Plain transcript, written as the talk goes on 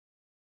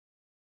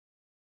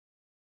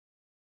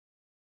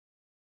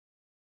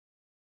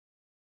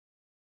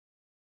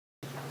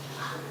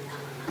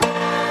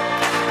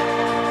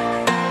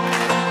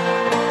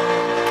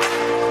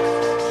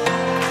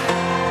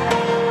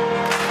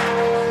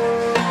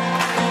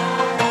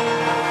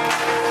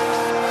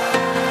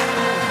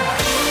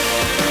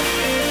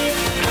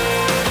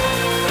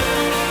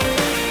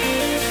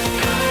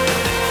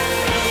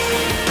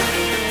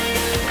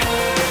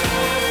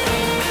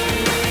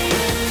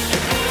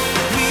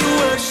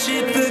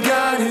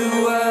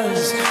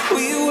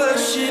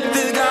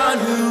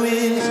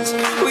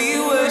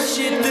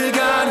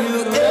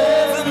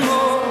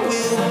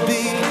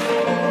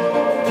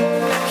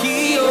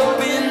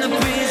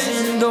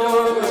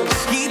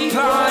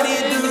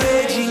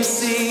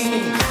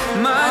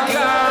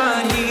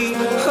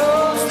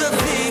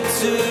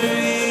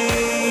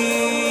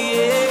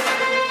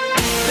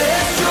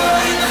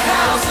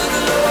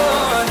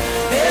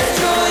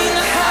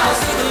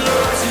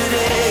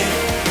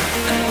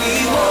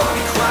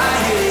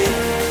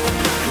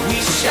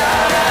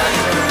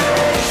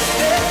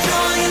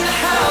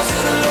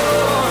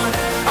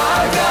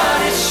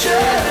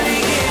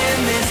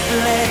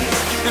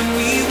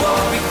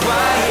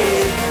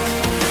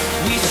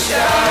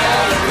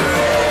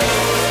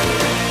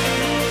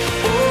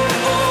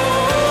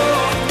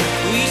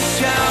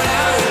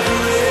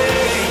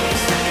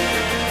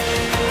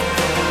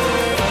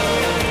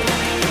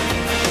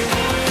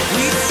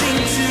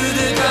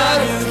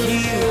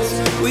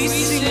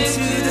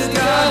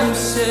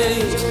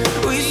saves.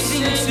 We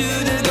sing to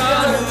the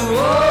God who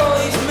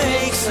always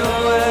makes a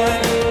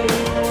way.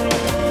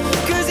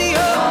 'Cause he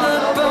hung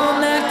up on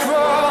that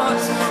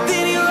cross,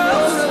 then he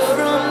rose up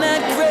from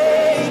that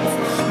grave.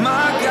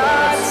 My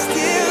God is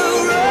still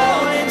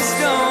rolling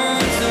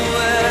stones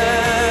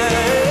away.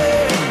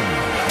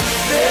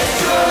 There's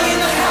joy in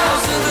the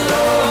house of the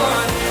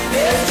Lord.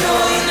 There's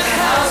joy in the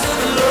house of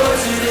the Lord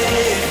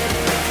today.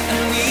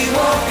 And we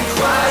won't be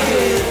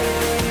quiet.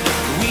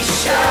 We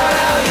shout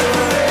out your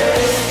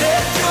praise.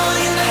 There's joy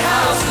in the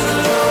house of the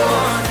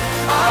Lord.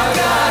 Our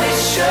God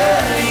is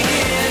surely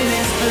in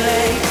this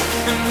place.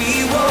 And we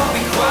won't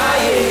be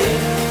quiet.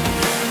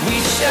 We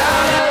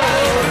shout out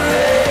your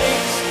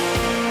praise.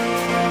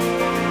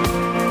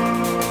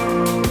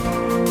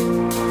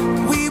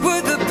 We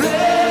were the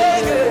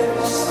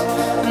beggars,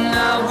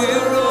 now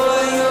we're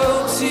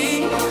royalty.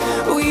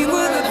 We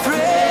were the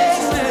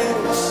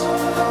prisoners,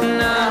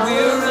 now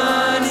we're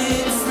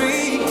running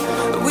free.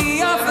 We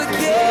are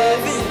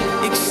forgiven,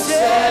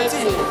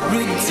 accepted,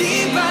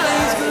 redeemed by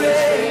His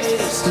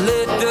grace.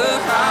 Let the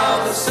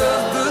house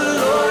of the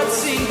Lord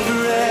sing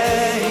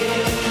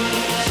praise.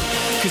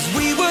 'Cause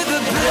we were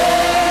the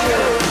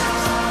beggars,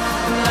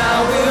 now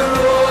we're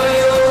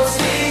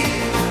royalty.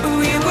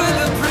 We were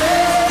the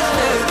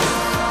prisoners,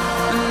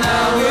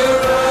 now we're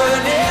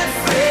running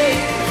free.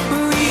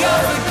 We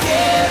are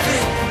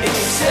forgiven,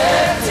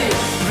 accepted,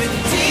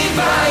 redeemed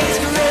by His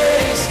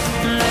grace.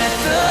 Let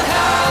the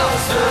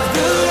house of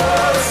the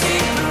Lord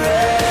sing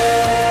praise.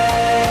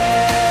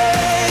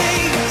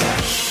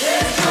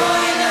 There's joy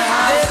in the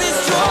house. There is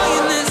joy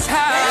in this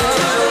house. There's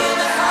joy in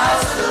the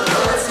house of the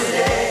Lord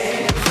today.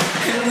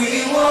 And we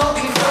won't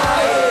be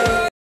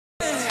quiet.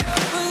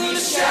 We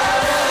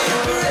shout out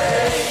your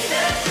praise.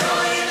 There's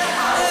joy in the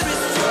house. There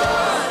is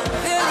joy.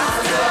 There is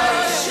joy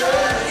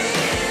surely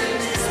in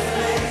this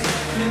place.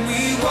 And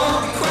we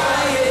won't be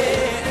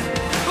quiet.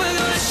 We're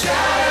gonna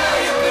shout out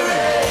your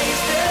praise.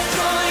 There's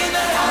joy in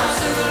the house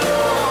of the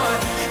Lord.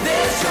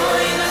 There's joy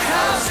in the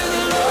house of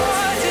the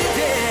Lord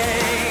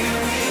today.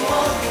 We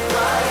won't be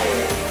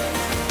quiet.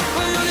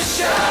 We're gonna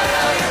shout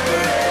out your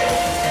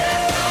praise.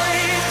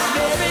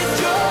 There is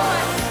joy.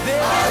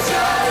 There is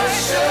joy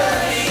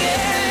surely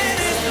in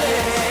this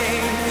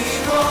place. We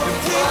won't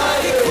be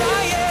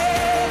quiet.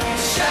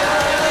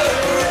 Shout out your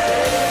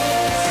praise.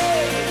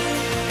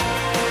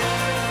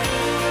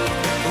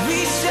 We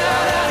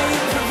shout out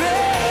your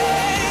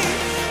praise.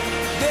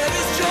 There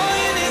is joy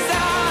in this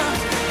house.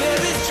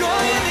 There is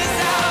joy in this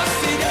house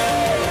today.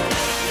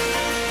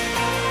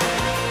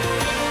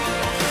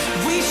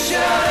 We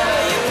shout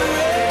out your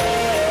praise.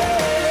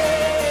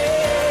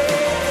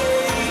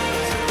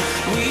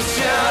 We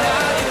shout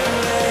out your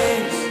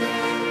praise.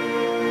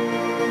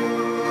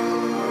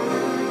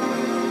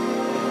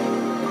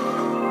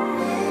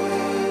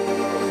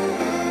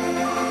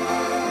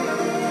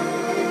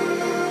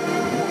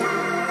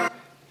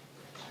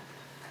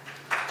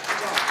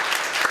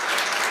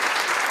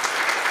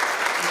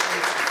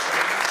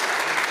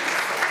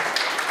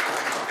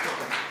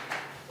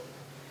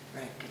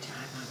 Right, good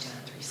time on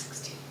John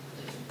 3:16.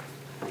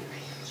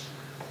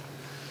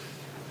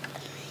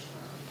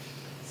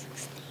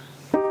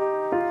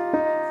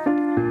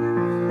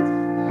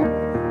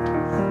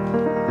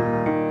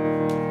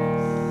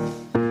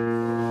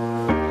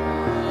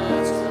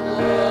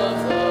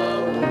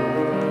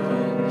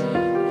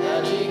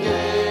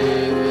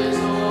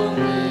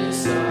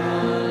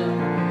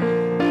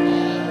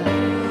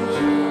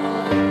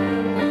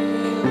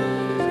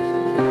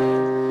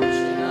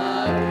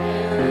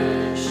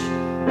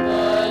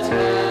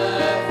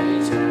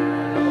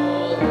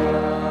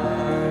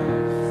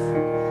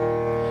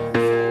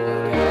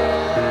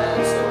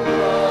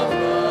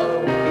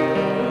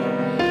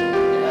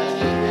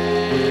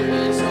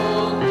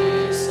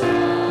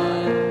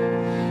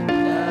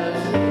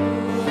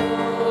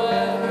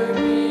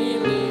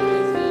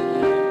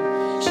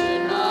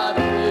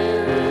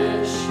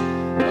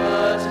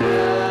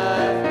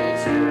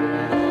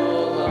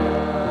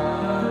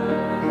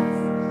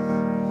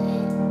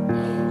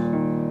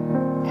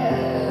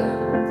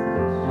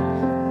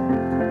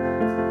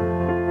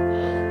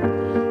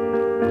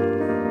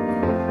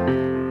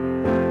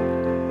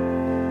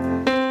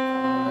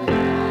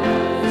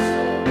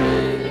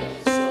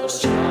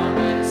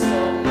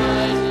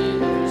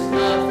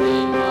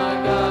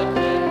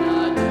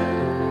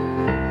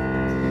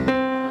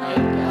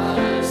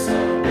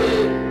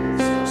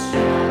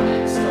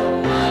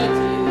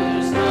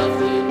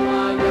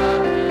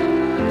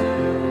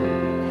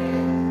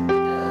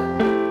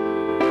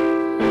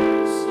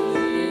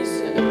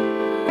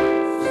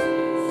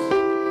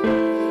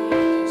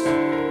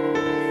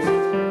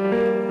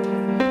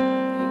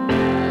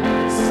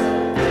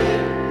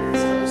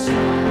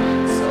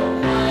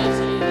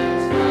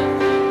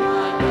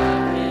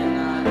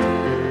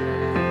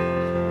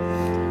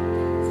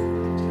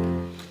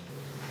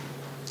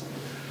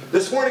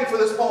 This morning for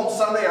this Palm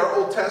Sunday, our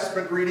Old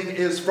Testament reading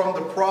is from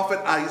the prophet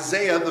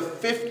Isaiah, the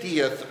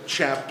 50th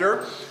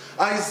chapter.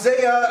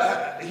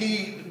 Isaiah,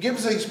 he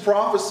gives these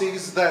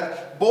prophecies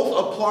that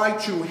both apply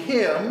to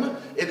him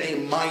in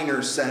a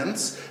minor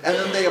sense, and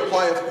then they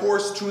apply, of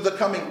course, to the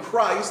coming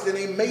Christ in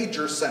a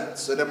major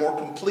sense, in a more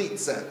complete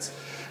sense.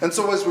 And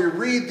so as we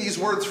read these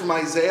words from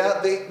Isaiah,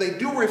 they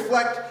do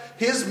reflect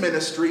his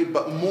ministry,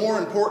 but more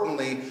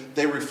importantly,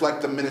 they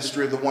reflect the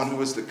ministry of the one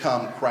who is to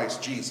come,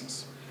 Christ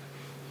Jesus.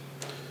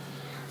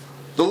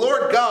 The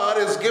Lord God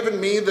has given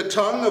me the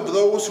tongue of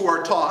those who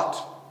are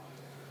taught,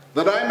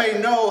 that I may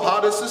know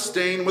how to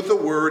sustain with the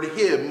word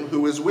him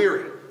who is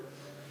weary.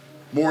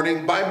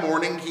 Morning by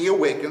morning he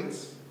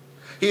awakens.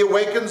 He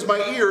awakens my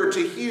ear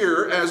to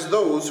hear as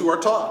those who are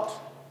taught.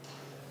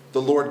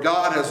 The Lord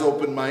God has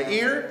opened my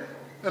ear,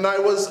 and I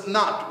was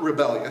not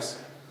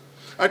rebellious.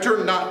 I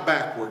turned not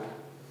backward.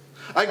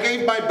 I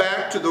gave my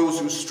back to those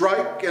who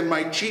strike, and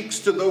my cheeks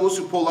to those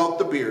who pull out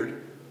the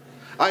beard.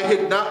 I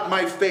hid not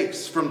my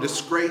face from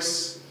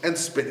disgrace and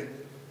spitting.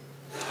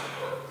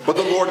 But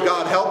the Lord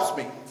God helps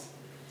me.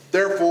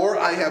 Therefore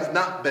I have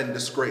not been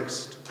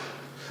disgraced.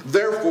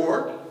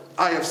 Therefore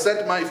I have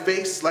set my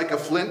face like a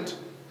flint,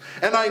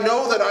 and I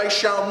know that I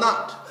shall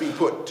not be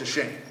put to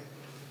shame.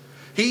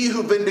 He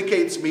who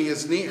vindicates me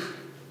is near.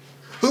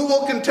 Who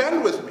will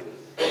contend with me?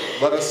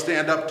 Let us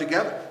stand up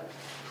together.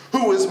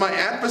 Who is my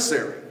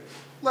adversary?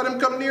 Let him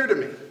come near to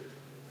me.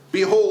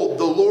 Behold,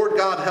 the Lord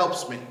God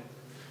helps me.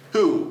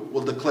 Who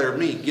will declare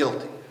me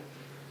guilty?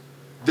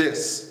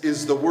 This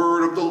is the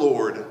word of the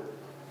Lord.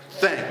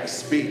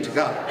 Thanks be to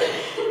God.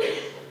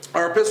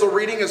 Our epistle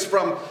reading is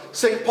from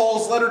St.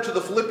 Paul's letter to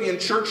the Philippian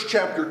church,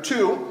 chapter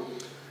 2.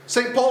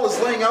 St. Paul is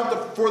laying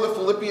out for the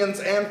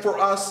Philippians and for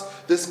us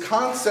this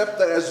concept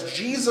that as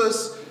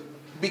Jesus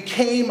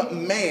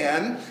became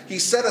man, he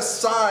set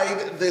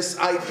aside this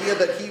idea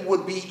that he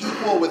would be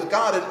equal with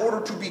God in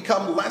order to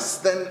become less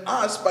than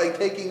us by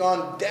taking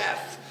on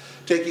death,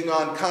 taking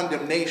on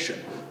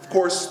condemnation. Of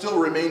course, still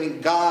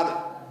remaining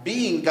God,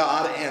 being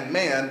God and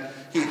man,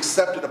 he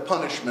accepted a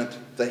punishment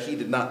that he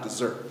did not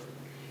deserve.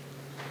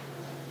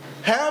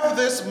 Have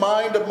this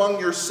mind among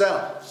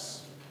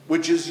yourselves,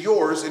 which is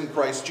yours in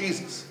Christ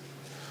Jesus,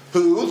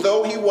 who,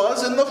 though he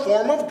was in the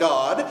form of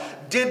God,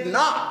 did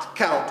not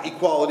count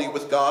equality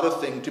with God a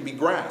thing to be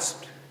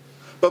grasped,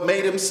 but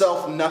made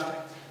himself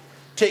nothing,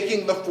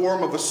 taking the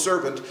form of a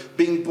servant,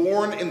 being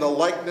born in the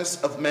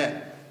likeness of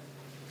men.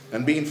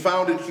 And being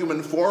found in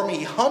human form,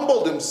 he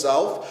humbled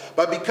himself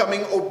by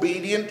becoming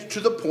obedient to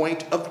the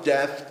point of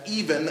death,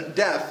 even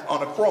death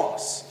on a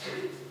cross.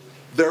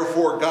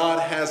 Therefore God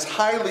has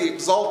highly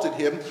exalted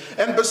him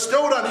and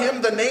bestowed on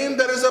him the name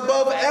that is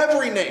above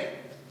every name,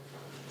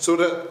 so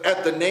that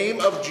at the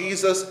name of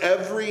Jesus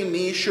every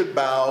knee should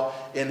bow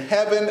in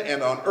heaven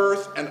and on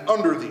earth and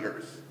under the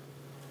earth,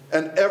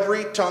 and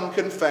every tongue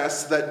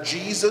confess that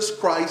Jesus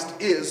Christ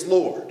is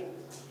Lord,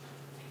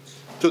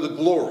 to the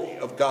glory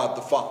of God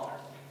the Father.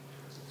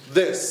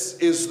 This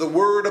is the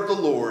word of the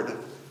Lord.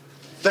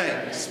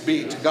 Thanks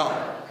be to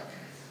God.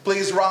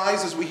 Please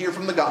rise as we hear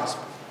from the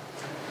Gospel.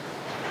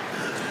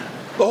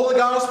 The Holy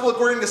Gospel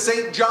according to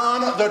St.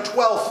 John, the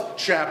 12th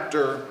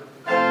chapter.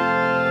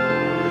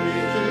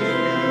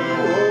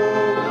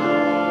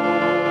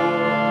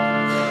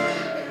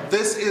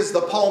 This is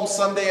the Palm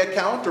Sunday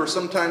account, or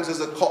sometimes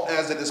as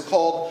it is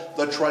called,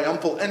 the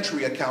triumphal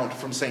entry account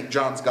from St.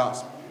 John's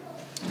Gospel.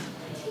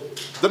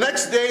 The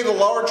next day, the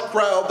large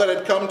crowd that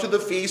had come to the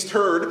feast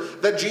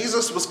heard that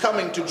Jesus was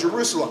coming to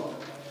Jerusalem.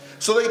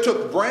 So they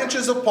took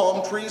branches of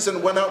palm trees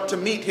and went out to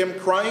meet him,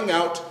 crying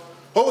out,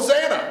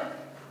 Hosanna!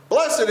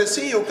 Blessed is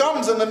he who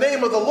comes in the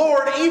name of the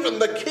Lord, even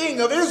the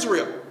King of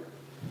Israel.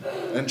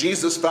 And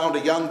Jesus found a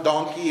young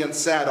donkey and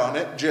sat on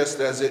it, just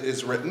as it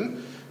is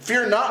written,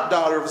 Fear not,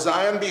 daughter of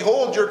Zion,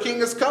 behold, your king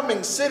is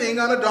coming, sitting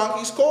on a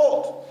donkey's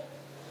colt.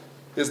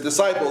 His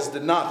disciples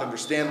did not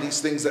understand these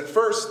things at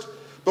first,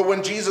 but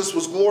when Jesus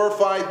was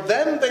glorified,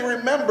 then they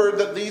remembered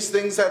that these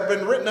things had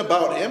been written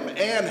about him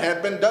and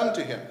had been done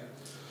to him.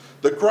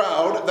 The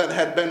crowd that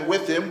had been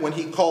with him when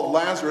he called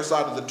Lazarus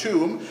out of the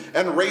tomb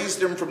and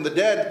raised him from the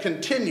dead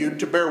continued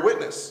to bear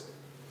witness.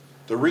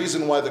 The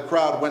reason why the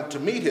crowd went to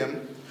meet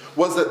him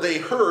was that they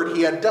heard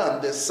he had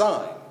done this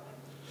sign.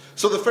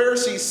 So the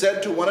Pharisees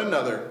said to one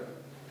another,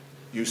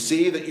 You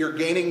see that you're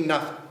gaining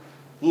nothing.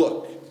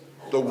 Look,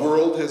 the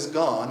world has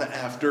gone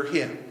after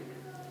him.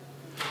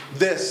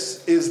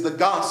 This is the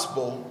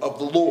gospel of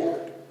the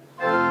Lord.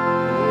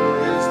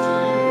 Praise to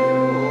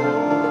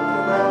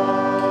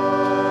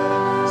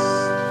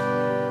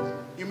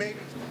you, you may.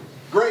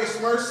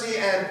 Grace, mercy,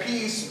 and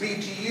peace be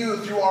to you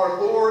through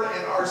our Lord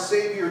and our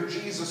Savior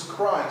Jesus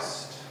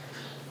Christ.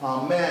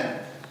 Amen.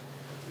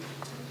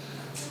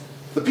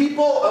 The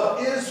people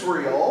of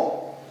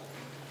Israel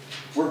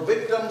were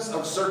victims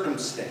of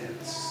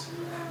circumstance.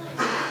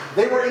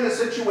 They were in a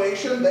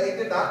situation they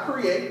did not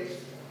create.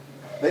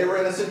 They were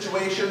in a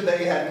situation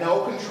they had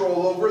no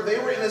control over. They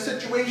were in a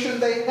situation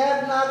they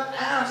had not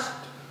asked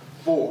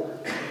for.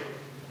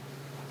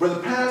 For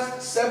the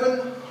past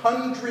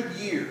 700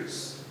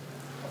 years,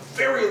 a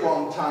very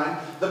long time,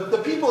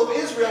 the people of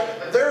Israel,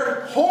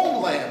 their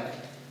homeland,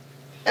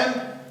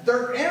 and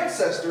their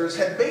ancestors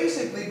had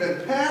basically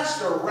been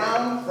passed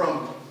around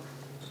from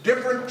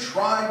different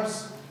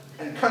tribes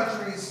and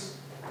countries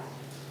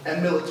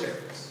and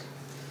militaries.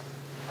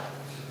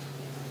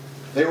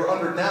 They were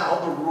under now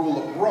the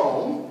rule of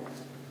Rome,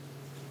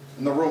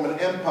 and the Roman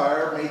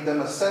Empire made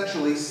them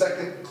essentially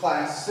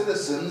second-class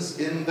citizens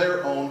in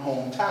their own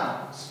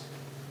hometowns.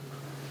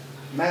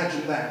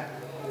 Imagine that.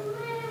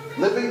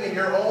 Living in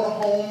your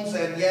own homes,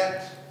 and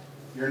yet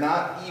you're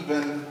not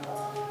even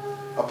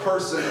a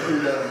person who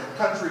the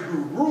country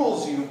who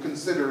rules you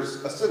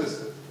considers a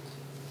citizen.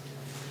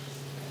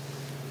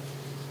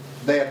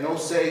 They had no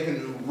say in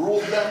who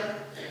ruled them,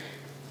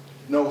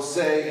 no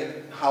say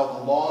in how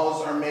the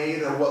laws are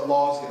made or what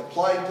laws get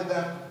applied to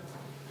them,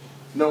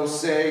 no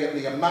say in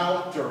the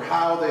amount or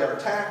how they are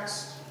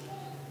taxed.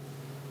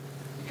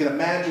 You can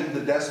imagine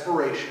the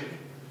desperation,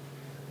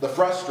 the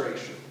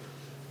frustration,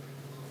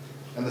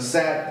 and the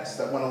sadness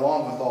that went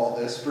along with all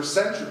this for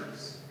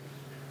centuries.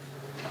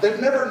 They've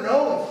never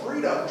known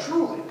freedom,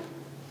 truly.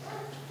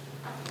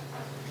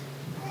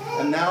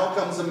 And now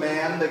comes a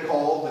man they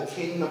call the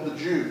King of the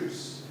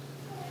Jews.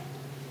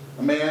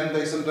 A man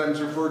they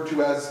sometimes refer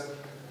to as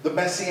the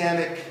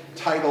messianic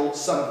title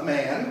Son of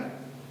Man.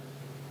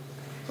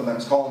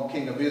 Sometimes call him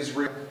King of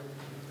Israel.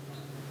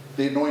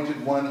 The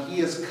Anointed One, he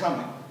is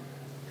coming.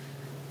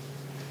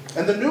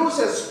 And the news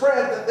has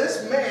spread that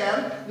this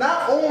man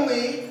not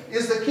only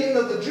is the King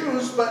of the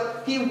Jews,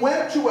 but he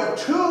went to a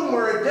tomb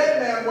where a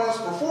dead man was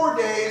for 4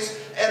 days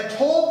and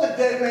told the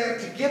dead man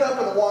to get up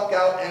and walk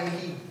out, and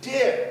he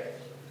did.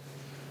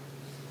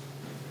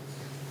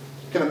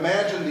 You can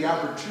imagine the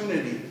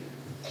opportunity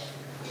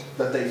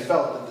that they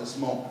felt at this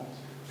moment.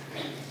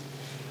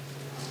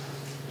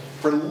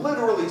 For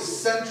literally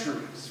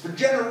centuries, for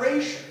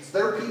generations,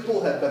 their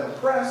people had been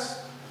oppressed.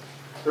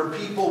 Their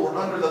people were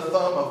under the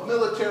thumb of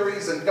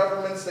militaries and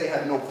governments they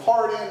had no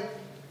part in.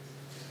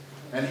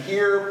 And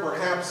here,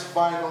 perhaps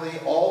finally,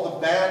 all the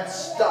bad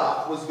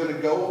stuff was going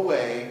to go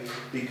away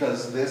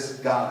because this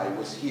guy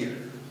was here.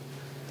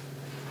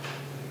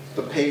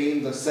 The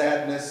pain, the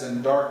sadness,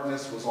 and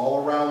darkness was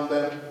all around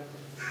them.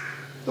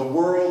 The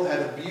world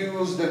had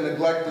abused and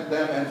neglected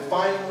them, and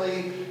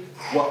finally,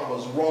 what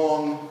was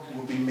wrong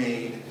would be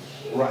made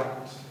right.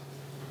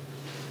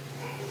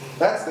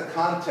 That's the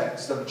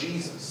context of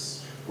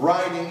Jesus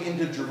riding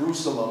into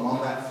Jerusalem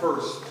on that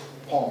first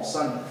Palm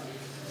Sunday.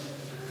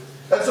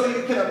 And so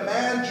you can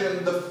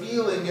imagine the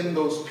feeling in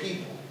those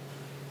people.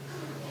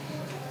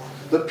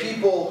 The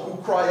people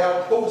who cry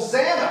out,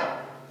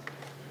 Hosanna,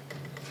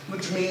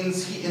 which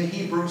means in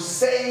Hebrew,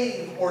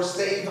 save or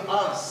save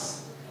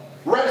us.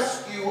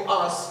 Rescue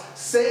us.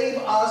 Save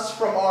us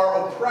from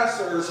our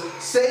oppressors.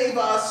 Save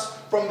us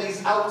from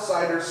these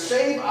outsiders.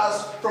 Save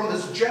us from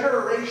this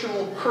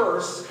generational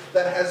curse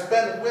that has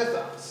been with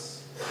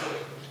us.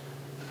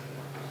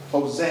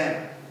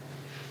 Hosanna.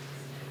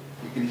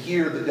 You can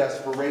hear the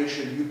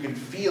desperation. You can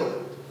feel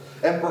it.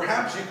 And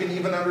perhaps you can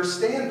even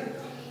understand it.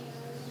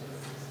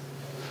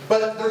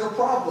 But there's a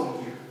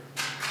problem here.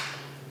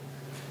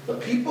 The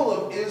people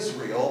of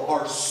Israel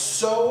are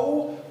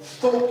so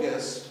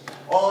focused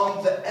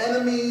on the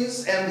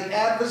enemies and the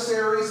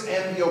adversaries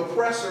and the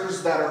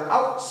oppressors that are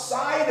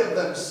outside of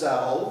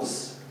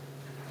themselves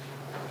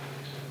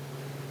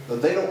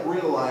that they don't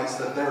realize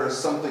that there is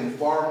something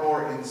far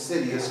more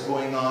insidious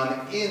going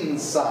on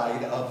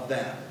inside of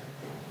them.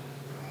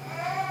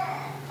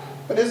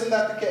 But isn't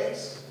that the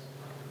case?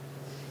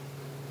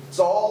 It's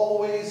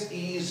always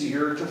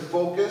easier to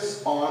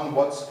focus on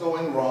what's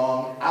going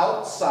wrong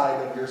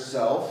outside of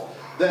yourself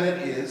than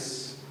it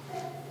is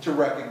to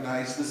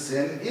recognize the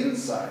sin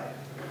inside.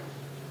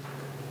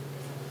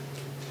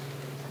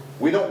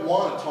 We don't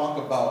want to talk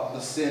about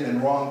the sin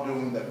and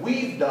wrongdoing that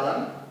we've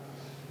done.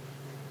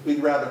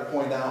 We'd rather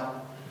point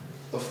out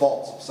the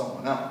faults of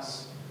someone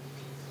else.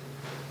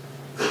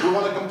 We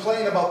want to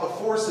complain about the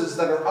forces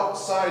that are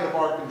outside of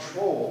our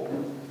control.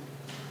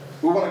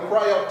 We want to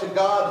cry out to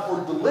God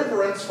for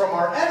deliverance from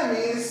our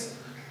enemies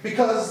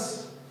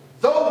because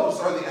those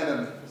are the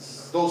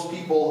enemies, those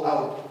people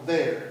out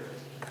there.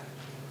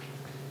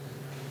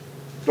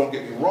 Don't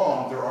get me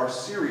wrong, there are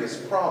serious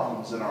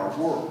problems in our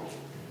world.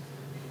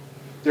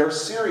 There are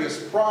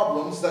serious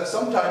problems that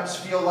sometimes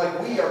feel like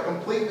we are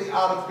completely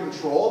out of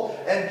control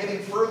and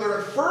getting further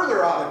and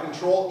further out of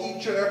control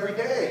each and every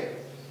day.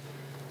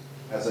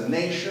 As a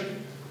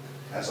nation,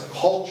 as a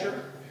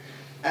culture,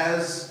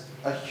 as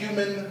a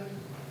human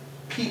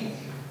people.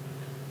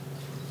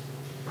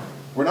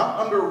 We're not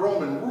under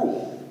Roman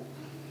rule,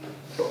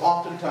 but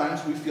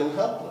oftentimes we feel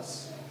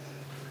helpless.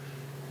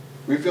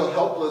 We feel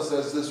helpless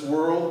as this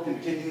world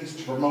continues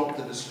to promote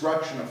the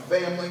destruction of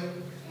family,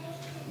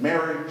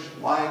 marriage,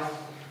 life,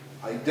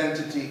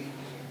 identity.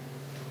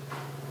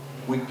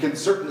 We can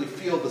certainly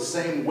feel the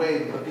same way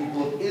that the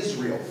people of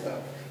Israel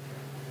felt.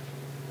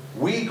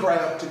 We cry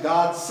out to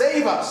God,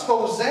 save us,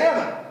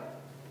 Hosanna!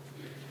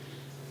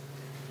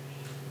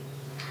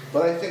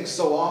 But I think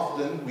so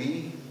often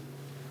we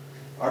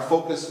are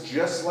focused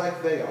just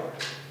like they are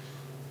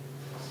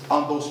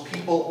on those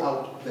people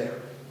out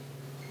there.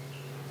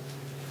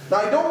 Now,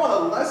 I don't want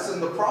to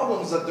lessen the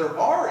problems that there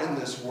are in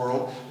this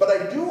world, but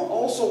I do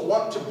also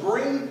want to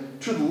bring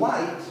to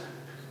light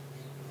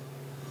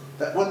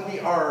that when we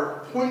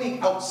are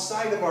pointing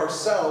outside of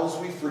ourselves,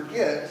 we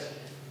forget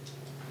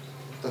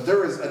that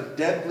there is a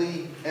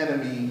deadly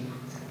enemy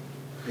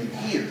in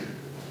here.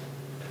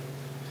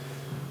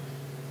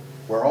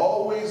 We're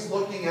always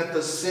looking at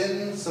the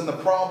sins and the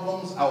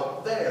problems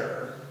out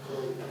there,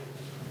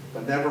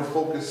 but never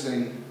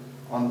focusing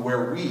on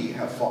where we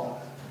have fallen.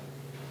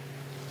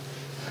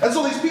 And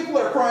so these people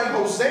are crying,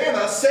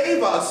 Hosanna,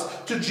 save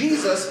us, to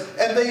Jesus,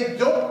 and they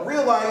don't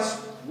realize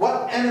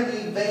what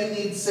enemy they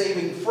need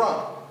saving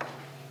from.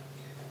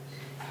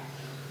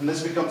 And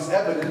this becomes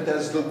evident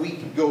as the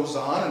week goes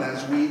on, and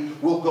as we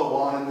will go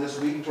on in this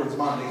week towards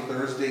Monday,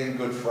 Thursday, and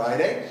Good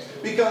Friday.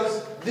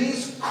 Because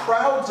these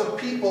crowds of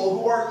people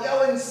who are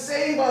yelling,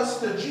 save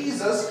us, to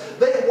Jesus,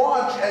 they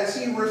watch as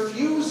he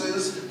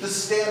refuses to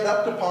stand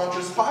up to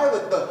Pontius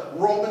Pilate, the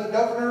Roman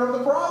governor of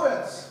the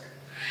province.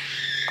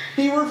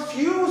 He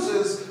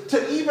refuses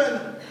to even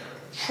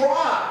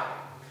try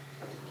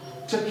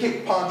to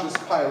kick Pontius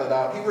Pilate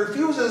out. He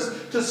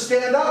refuses to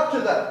stand up to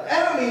the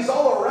enemies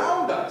all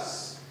around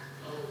us.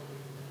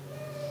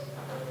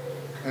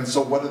 And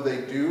so what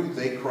do?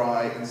 They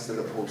cry, instead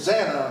of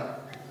Hosanna,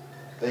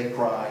 they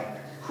cry,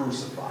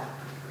 crucify.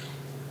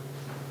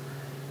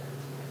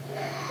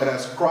 And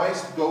as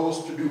Christ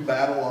goes to do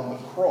battle on the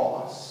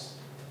cross,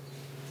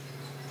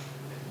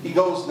 he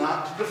goes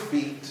not to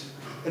defeat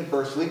an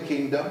earthly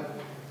kingdom.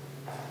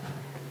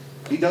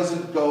 He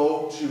doesn't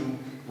go to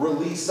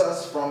release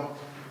us from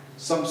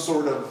some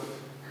sort of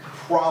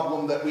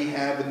problem that we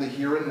have in the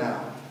here and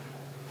now,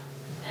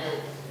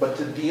 but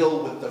to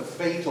deal with the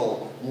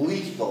fatal,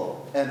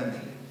 lethal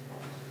enemy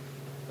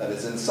that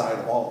is inside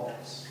of all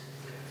of us.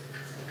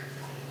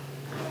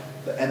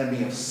 The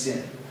enemy of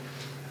sin,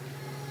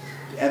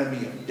 the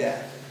enemy of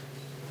death,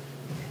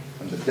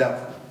 and the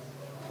devil.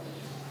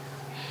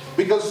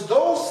 Because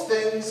those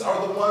things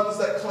are the ones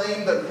that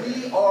claim that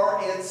we are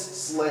its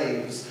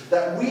slaves,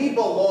 that we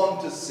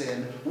belong to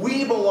sin,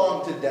 we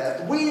belong to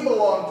death, we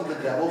belong to the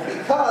devil,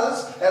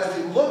 because as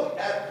we look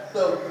at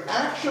the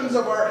actions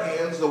of our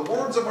hands, the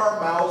words of our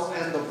mouths,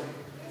 and the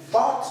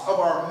thoughts of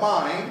our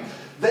mind,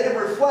 they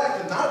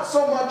reflect not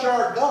so much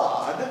our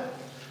God,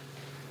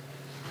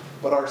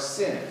 but our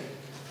sin.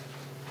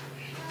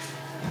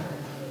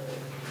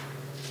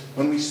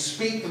 When we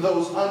speak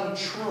those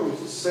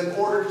untruths in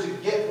order to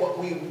get what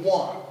we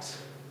want,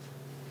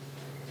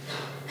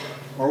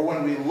 or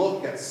when we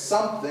look at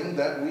something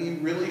that we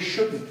really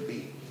shouldn't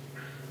be,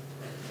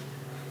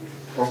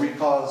 or we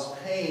cause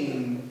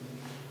pain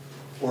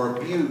or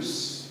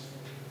abuse,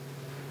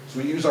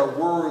 so we use our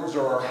words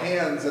or our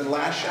hands and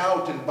lash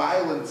out in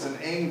violence and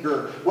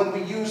anger, when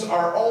we use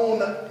our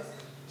own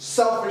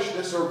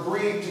selfishness or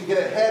greed to get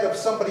ahead of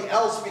somebody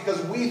else because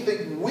we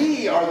think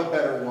we are the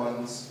better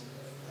ones,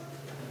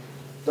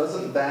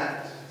 doesn't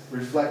that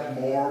reflect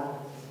more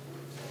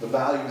the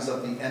values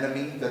of the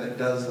enemy than it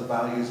does the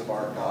values of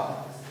our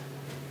God?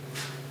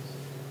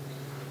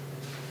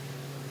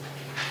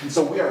 And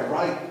so we are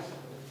right,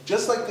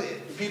 just like the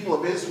people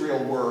of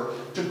Israel were,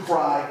 to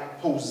cry,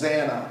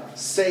 Hosanna,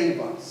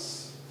 save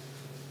us.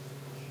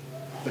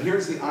 But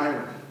here's the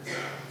irony.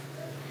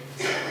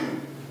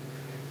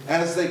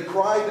 As they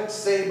cried,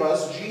 save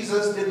us,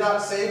 Jesus did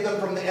not save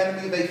them from the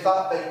enemy they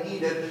thought they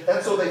needed,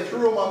 and so they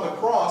threw him on the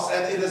cross,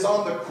 and it is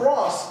on the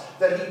cross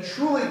that he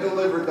truly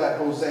delivered that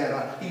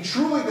Hosanna. He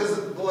truly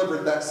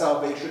delivered that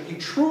salvation. He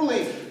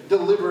truly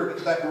delivered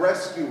that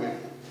rescuing.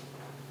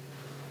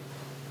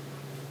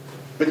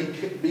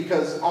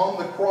 Because on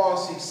the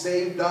cross he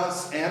saved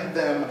us and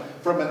them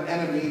from an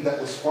enemy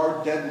that was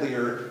far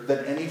deadlier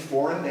than any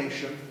foreign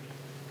nation,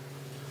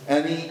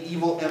 any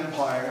evil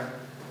empire,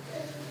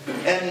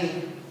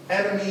 any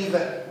enemy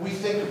that we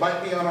think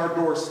might be on our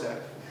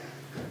doorstep.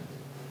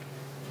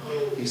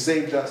 He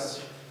saved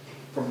us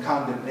from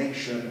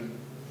condemnation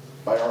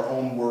by our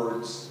own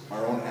words,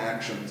 our own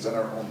actions, and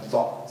our own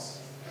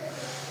thoughts.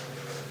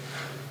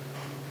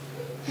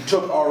 He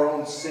took our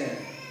own sin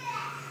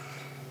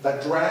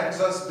that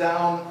drags us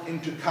down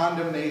into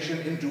condemnation,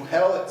 into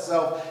hell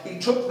itself. He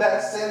took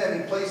that sin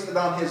and he placed it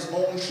on his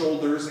own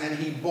shoulders, and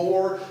he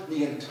bore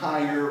the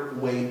entire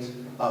weight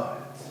of it.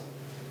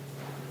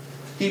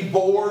 He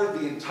bore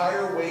the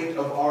entire weight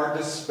of our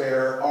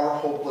despair, our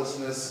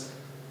hopelessness,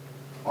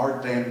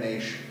 our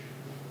damnation.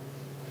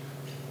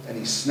 And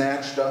he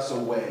snatched us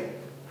away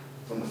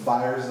from the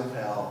fires of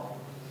hell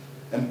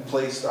and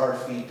placed our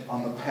feet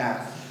on the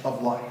path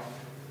of life.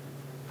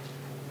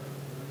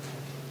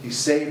 He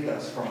saved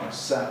us from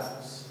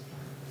ourselves.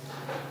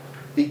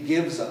 He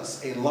gives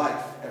us a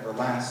life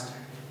everlasting.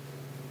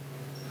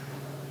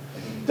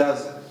 And he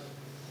does it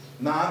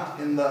not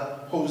in the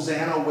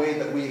Hosanna way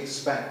that we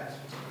expect,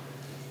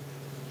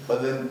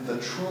 but in the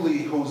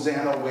truly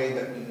Hosanna way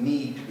that we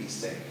need to be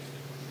saved.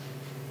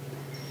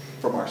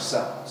 From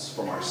ourselves,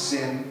 from our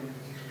sin,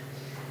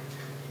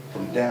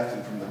 from death,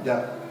 and from the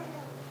devil.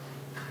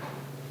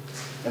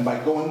 And by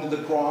going to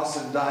the cross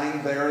and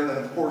dying there, and then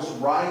of course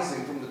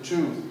rising from the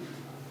tomb,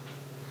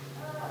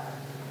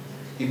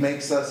 He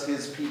makes us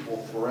his people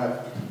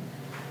forever.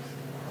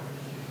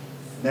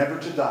 Never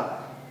to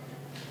die,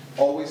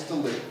 always to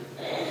live.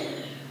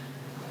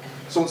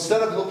 So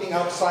instead of looking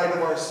outside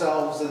of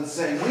ourselves and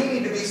saying, we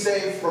need to be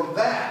saved from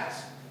that,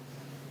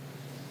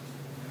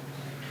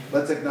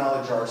 let's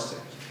acknowledge our sin.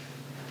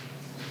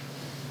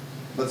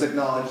 Let's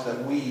acknowledge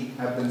that we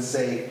have been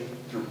saved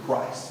through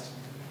Christ.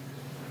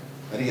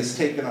 That he has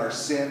taken our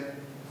sin,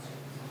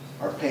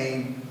 our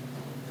pain,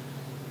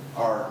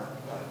 our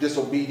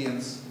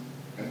disobedience,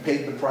 and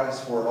paid the price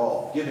for it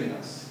all, giving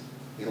us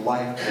a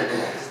life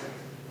everlasting.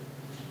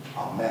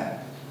 Amen.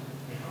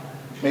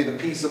 May the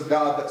peace of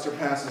God that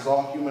surpasses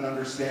all human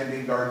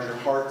understanding guard your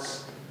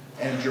hearts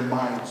and your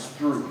minds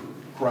through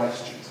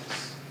Christ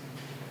Jesus.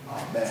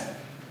 Amen.